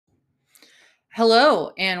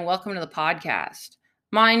Hello, and welcome to the podcast.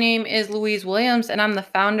 My name is Louise Williams, and I'm the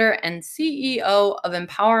founder and CEO of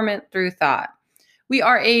Empowerment Through Thought. We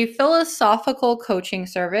are a philosophical coaching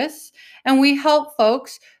service, and we help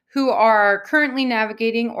folks who are currently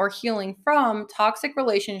navigating or healing from toxic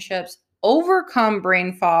relationships overcome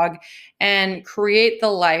brain fog and create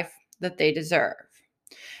the life that they deserve.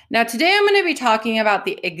 Now, today I'm going to be talking about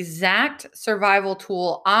the exact survival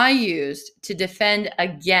tool I used to defend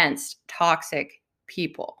against toxic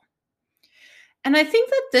people. And I think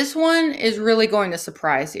that this one is really going to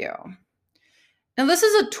surprise you. Now, this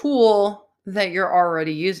is a tool that you're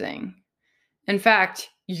already using. In fact,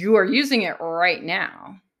 you are using it right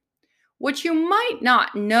now. What you might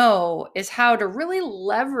not know is how to really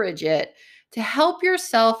leverage it to help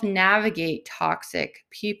yourself navigate toxic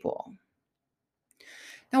people.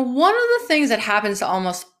 Now, one of the things that happens to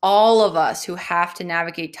almost all of us who have to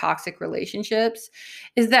navigate toxic relationships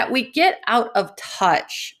is that we get out of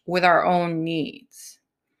touch with our own needs.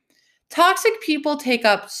 Toxic people take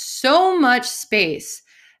up so much space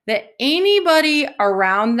that anybody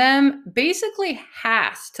around them basically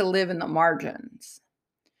has to live in the margins.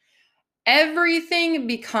 Everything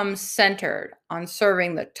becomes centered on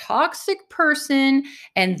serving the toxic person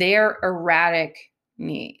and their erratic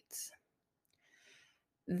needs.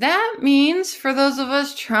 That means for those of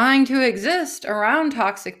us trying to exist around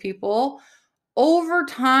toxic people, over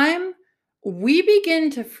time, we begin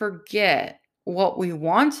to forget what we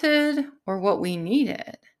wanted or what we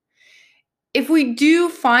needed. If we do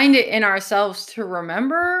find it in ourselves to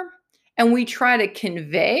remember and we try to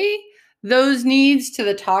convey those needs to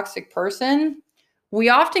the toxic person, we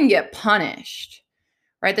often get punished,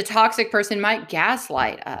 right? The toxic person might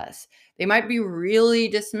gaslight us. They might be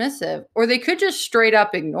really dismissive, or they could just straight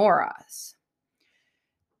up ignore us.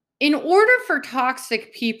 In order for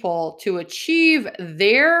toxic people to achieve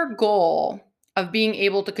their goal of being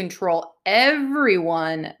able to control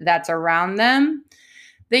everyone that's around them,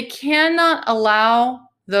 they cannot allow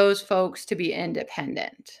those folks to be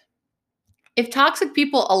independent. If toxic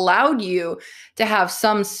people allowed you to have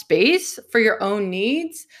some space for your own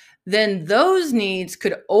needs, then those needs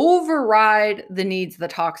could override the needs of the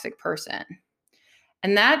toxic person.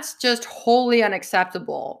 And that's just wholly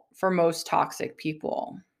unacceptable for most toxic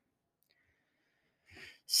people.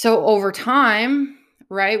 So over time,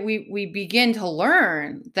 right, we begin to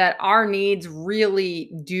learn that our needs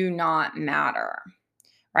really do not matter,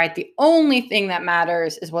 right? The only thing that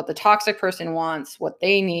matters is what the toxic person wants, what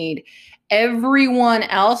they need. Everyone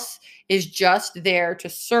else is just there to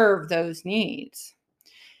serve those needs.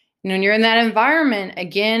 And when you're in that environment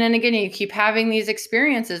again and again, you keep having these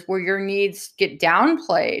experiences where your needs get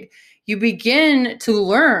downplayed, you begin to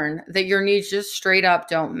learn that your needs just straight up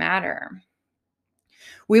don't matter.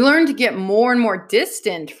 We learn to get more and more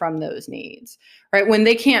distant from those needs, right? When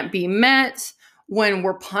they can't be met, when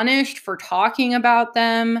we're punished for talking about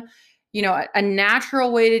them, a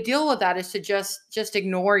natural way to deal with that is to just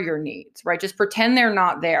ignore your needs, right? Just pretend they're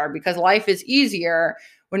not there, because life is easier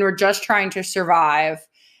when we're just trying to survive.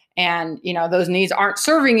 And, those needs aren't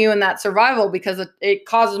serving you in that survival because it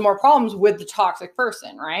causes more problems with the toxic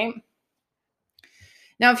person, right?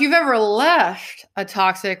 Now, if you've ever left a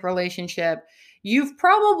toxic relationship, you've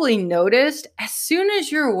probably noticed as soon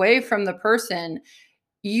as you're away from the person,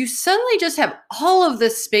 you suddenly just have all of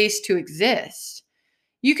this space to exist.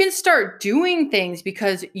 You can start doing things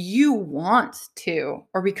because you want to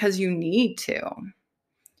or because you need to,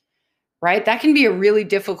 right? That can be a really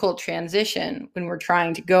difficult transition when we're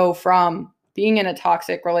trying to go from being in a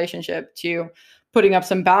toxic relationship to putting up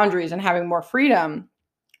some boundaries and having more freedom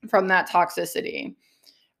from that toxicity,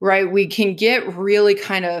 right? We can get really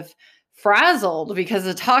kind of frazzled because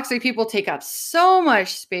the toxic people take up so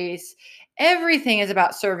much space. Everything is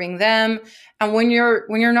about serving them. And when you're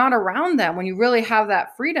not around them, when you really have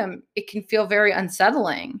that freedom, it can feel very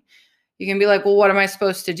unsettling. You can be like, well, what am I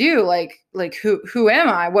supposed to do? Like who am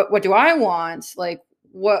I? What do I want? Like,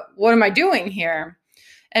 what am I doing here?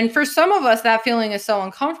 And for some of us, that feeling is so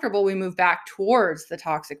uncomfortable, we move back towards the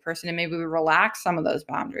toxic person and maybe we relax some of those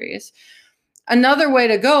boundaries. Another way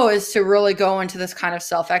to go is to really go into this kind of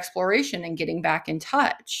self-exploration and getting back in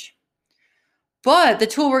touch. But the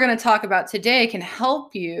tool we're going to talk about today can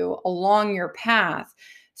help you along your path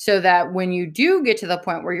so that when you do get to the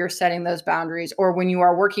point where you're setting those boundaries, or when you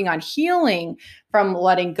are working on healing from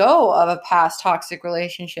letting go of a past toxic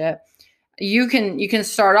relationship, you can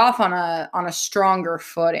start off on a stronger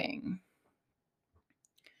footing.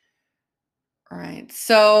 All right.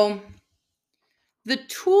 So the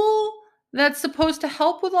tool that's supposed to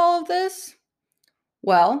help with all of this,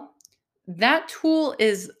 well, that tool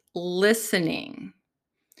is listening.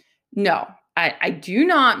 No, I do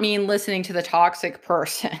not mean listening to the toxic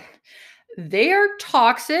person. They are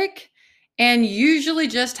toxic and usually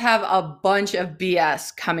just have a bunch of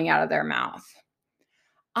BS coming out of their mouth.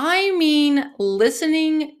 I mean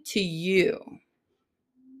listening to you.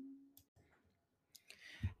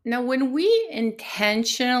 Now, when we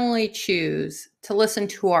intentionally choose to listen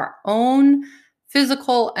to our own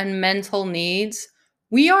physical and mental needs,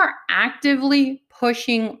 we are actively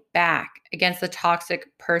pushing back against the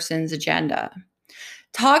toxic person's agenda.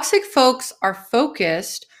 Toxic folks are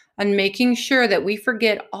focused on making sure that we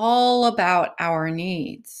forget all about our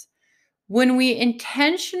needs. When we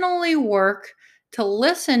intentionally work to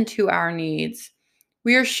listen to our needs,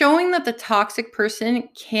 we are showing that the toxic person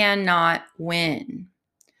cannot win.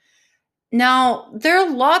 Now, there are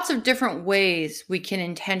lots of different ways we can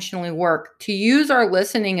intentionally work to use our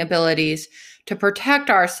listening abilities to protect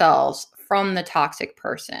ourselves from the toxic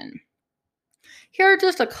person. Here are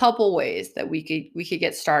just a couple ways that we could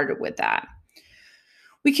get started with that.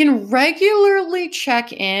 We can regularly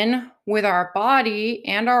check in with our body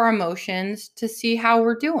and our emotions to see how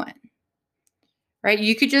we're doing. Right?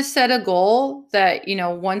 You could just set a goal that,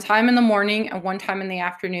 one time in the morning and one time in the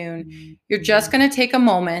afternoon, you're just going to take a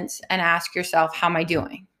moment and ask yourself, how am I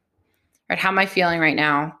doing? Right? How am I feeling right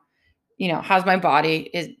now? How's my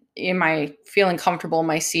body? Am I feeling comfortable in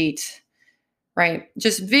my seat? Right?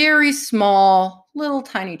 Just very small, little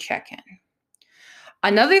tiny check-in.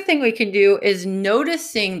 Another thing we can do is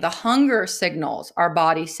noticing the hunger signals our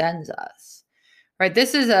body sends us. Right?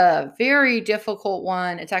 This is a very difficult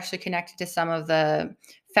one. It's actually connected to some of the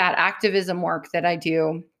fat activism work that I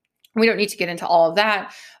do. We don't need to get into all of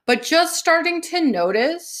that, but just starting to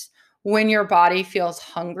notice when your body feels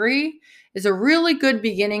hungry is a really good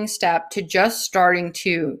beginning step to just starting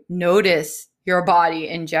to notice your body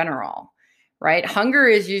in general, right? Hunger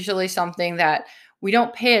is usually something that we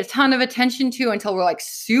don't pay a ton of attention to until we're like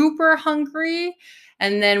super hungry.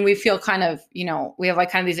 And then we feel kind of, we have like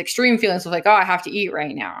kind of these extreme feelings of like, oh, I have to eat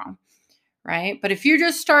right now. Right. But if you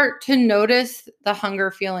just start to notice the hunger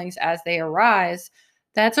feelings as they arise,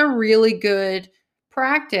 that's a really good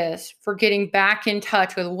practice for getting back in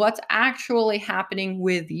touch with what's actually happening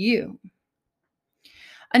with you.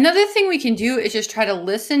 Another thing we can do is just try to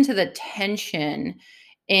listen to the tension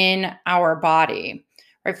in our body.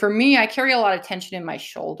 Right. For me, I carry a lot of tension in my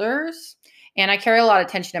shoulders. And I carry a lot of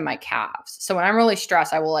tension in my calves. So when I'm really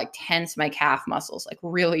stressed, I will like tense my calf muscles like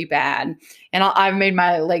really bad. And I've made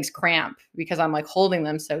my legs cramp because I'm like holding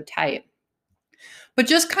them so tight. But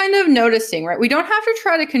just kind of noticing, right? We don't have to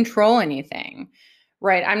try to control anything,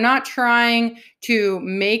 right? I'm not trying to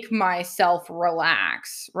make myself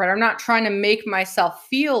relax, right? I'm not trying to make myself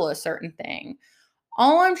feel a certain thing.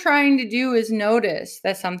 All I'm trying to do is notice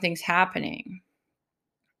that something's happening,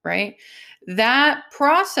 right? That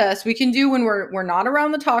process we can do when we're not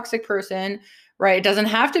around the toxic person, right? It doesn't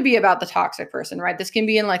have to be about the toxic person, right? This can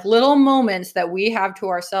be in like little moments that we have to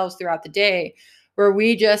ourselves throughout the day where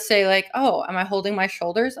we just say like, oh, am I holding my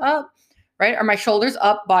shoulders up? Right? Are my shoulders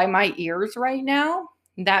up by my ears right now?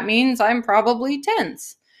 That means I'm probably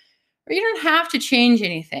tense. Or you don't have to change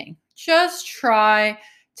anything. Just try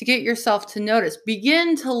to get yourself to notice.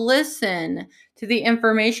 Begin to listen to the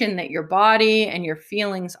information that your body and your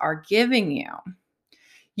feelings are giving you.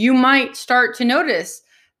 You might start to notice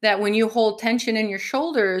that when you hold tension in your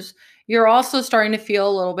shoulders, you're also starting to feel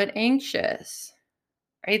a little bit anxious,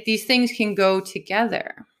 right? These things can go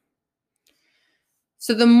together.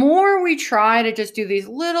 So the more we try to just do these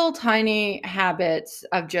little tiny habits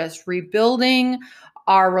of just rebuilding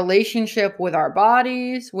our relationship with our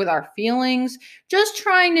bodies, with our feelings, just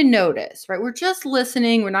trying to notice, right? We're just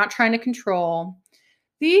listening. We're not trying to control.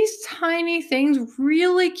 These tiny things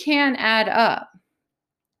really can add up,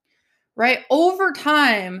 right? Over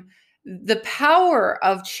time, the power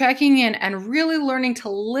of checking in and really learning to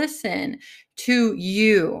listen to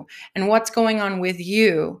you and what's going on with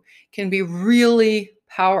you can be really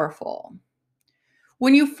powerful.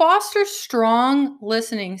 When you foster strong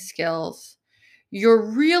listening skills,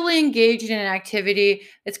 you're really engaged in an activity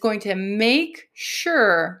that's going to make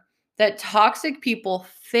sure that toxic people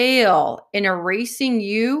fail in erasing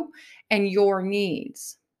you and your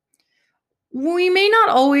needs. We may not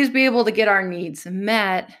always be able to get our needs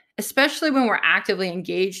met, especially when we're actively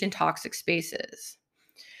engaged in toxic spaces.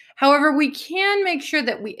 However, we can make sure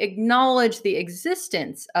that we acknowledge the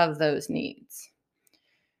existence of those needs.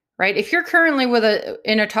 Right? If you're currently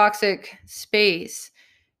in a toxic space,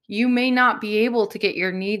 you may not be able to get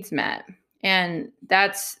your needs met. And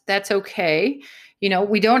that's okay.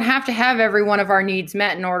 We don't have to have every one of our needs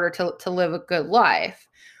met in order to live a good life.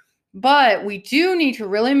 But we do need to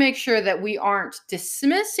really make sure that we aren't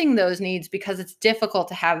dismissing those needs because it's difficult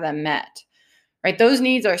to have them met, right? Those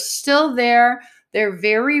needs are still there. They're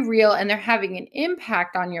very real and they're having an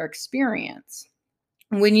impact on your experience.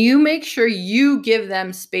 When you make sure you give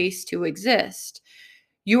them space to exist,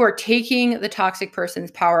 you are taking the toxic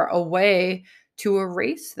person's power away to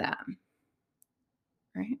erase them,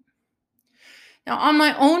 right? Now, on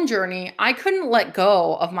my own journey, I couldn't let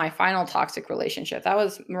go of my final toxic relationship. That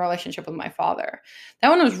was a relationship with my father. That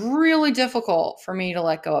one was really difficult for me to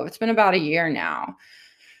let go of. It's been about a year now,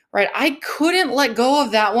 right? I couldn't let go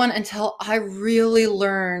of that one until I really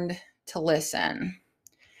learned to listen.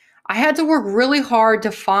 I had to work really hard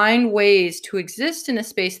to find ways to exist in a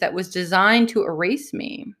space that was designed to erase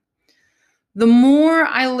me. The more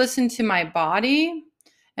I listened to my body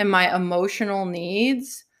and my emotional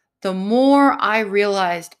needs, the more I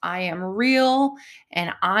realized I am real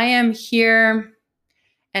and I am here.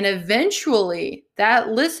 And eventually, that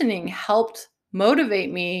listening helped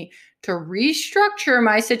motivate me to restructure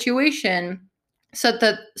my situation so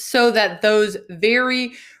that those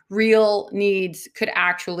very real needs could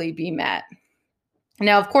actually be met.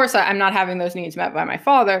 Now, of course, I'm not having those needs met by my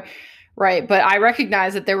father, right? But I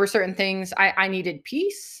recognize that there were certain things I needed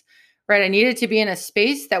peace, right? I needed to be in a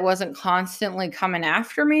space that wasn't constantly coming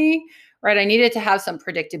after me, right? I needed to have some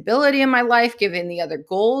predictability in my life, given the other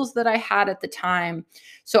goals that I had at the time.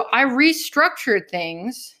 So I restructured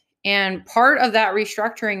things. And part of that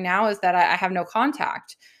restructuring now is that I have no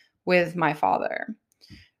contact with my father,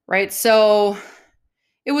 right? So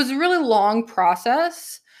it was a really long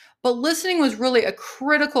process, but listening was really a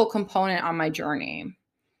critical component on my journey,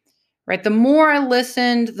 right? The more I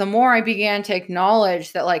listened, the more I began to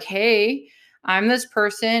acknowledge that, like, hey, I'm this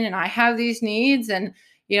person and I have these needs and,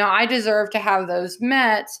 I deserve to have those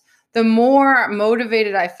met. The more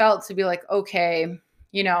motivated I felt to be like, okay,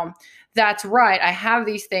 that's right. I have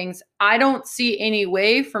these things. I don't see any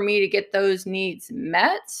way for me to get those needs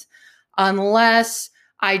met unless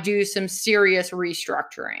I do some serious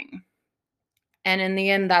restructuring. And in the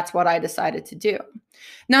end, that's what I decided to do.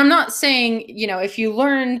 Now, I'm not saying, if you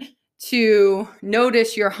learn to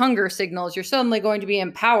notice your hunger signals, you're suddenly going to be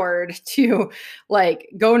empowered to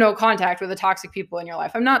go no contact with the toxic people in your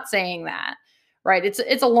life. I'm not saying that, right?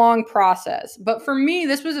 It's a long process. But for me,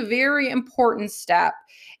 this was a very important step.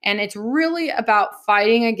 And it's really about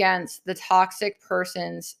fighting against the toxic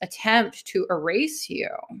person's attempt to erase you,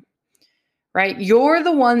 right? You're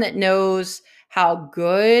the one that knows how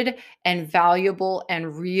good and valuable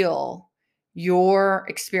and real your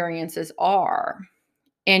experiences are.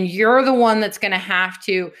 And you're the one that's going to have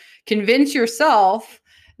to convince yourself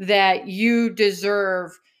that you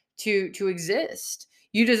deserve to exist.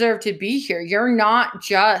 You deserve to be here. You're not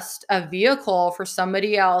just a vehicle for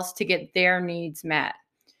somebody else to get their needs met.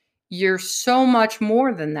 You're so much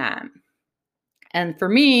more than that. And for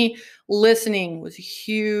me, listening was a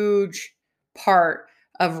huge part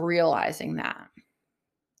of realizing that.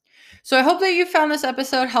 So I hope that you found this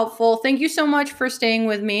episode helpful. Thank you so much for staying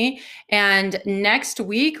with me. And next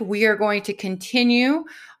week, we are going to continue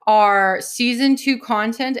our season 2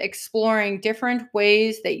 content, exploring different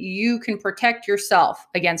ways that you can protect yourself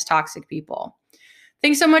against toxic people.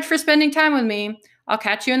 Thanks so much for spending time with me. I'll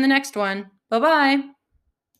catch you in the next one. Bye-bye.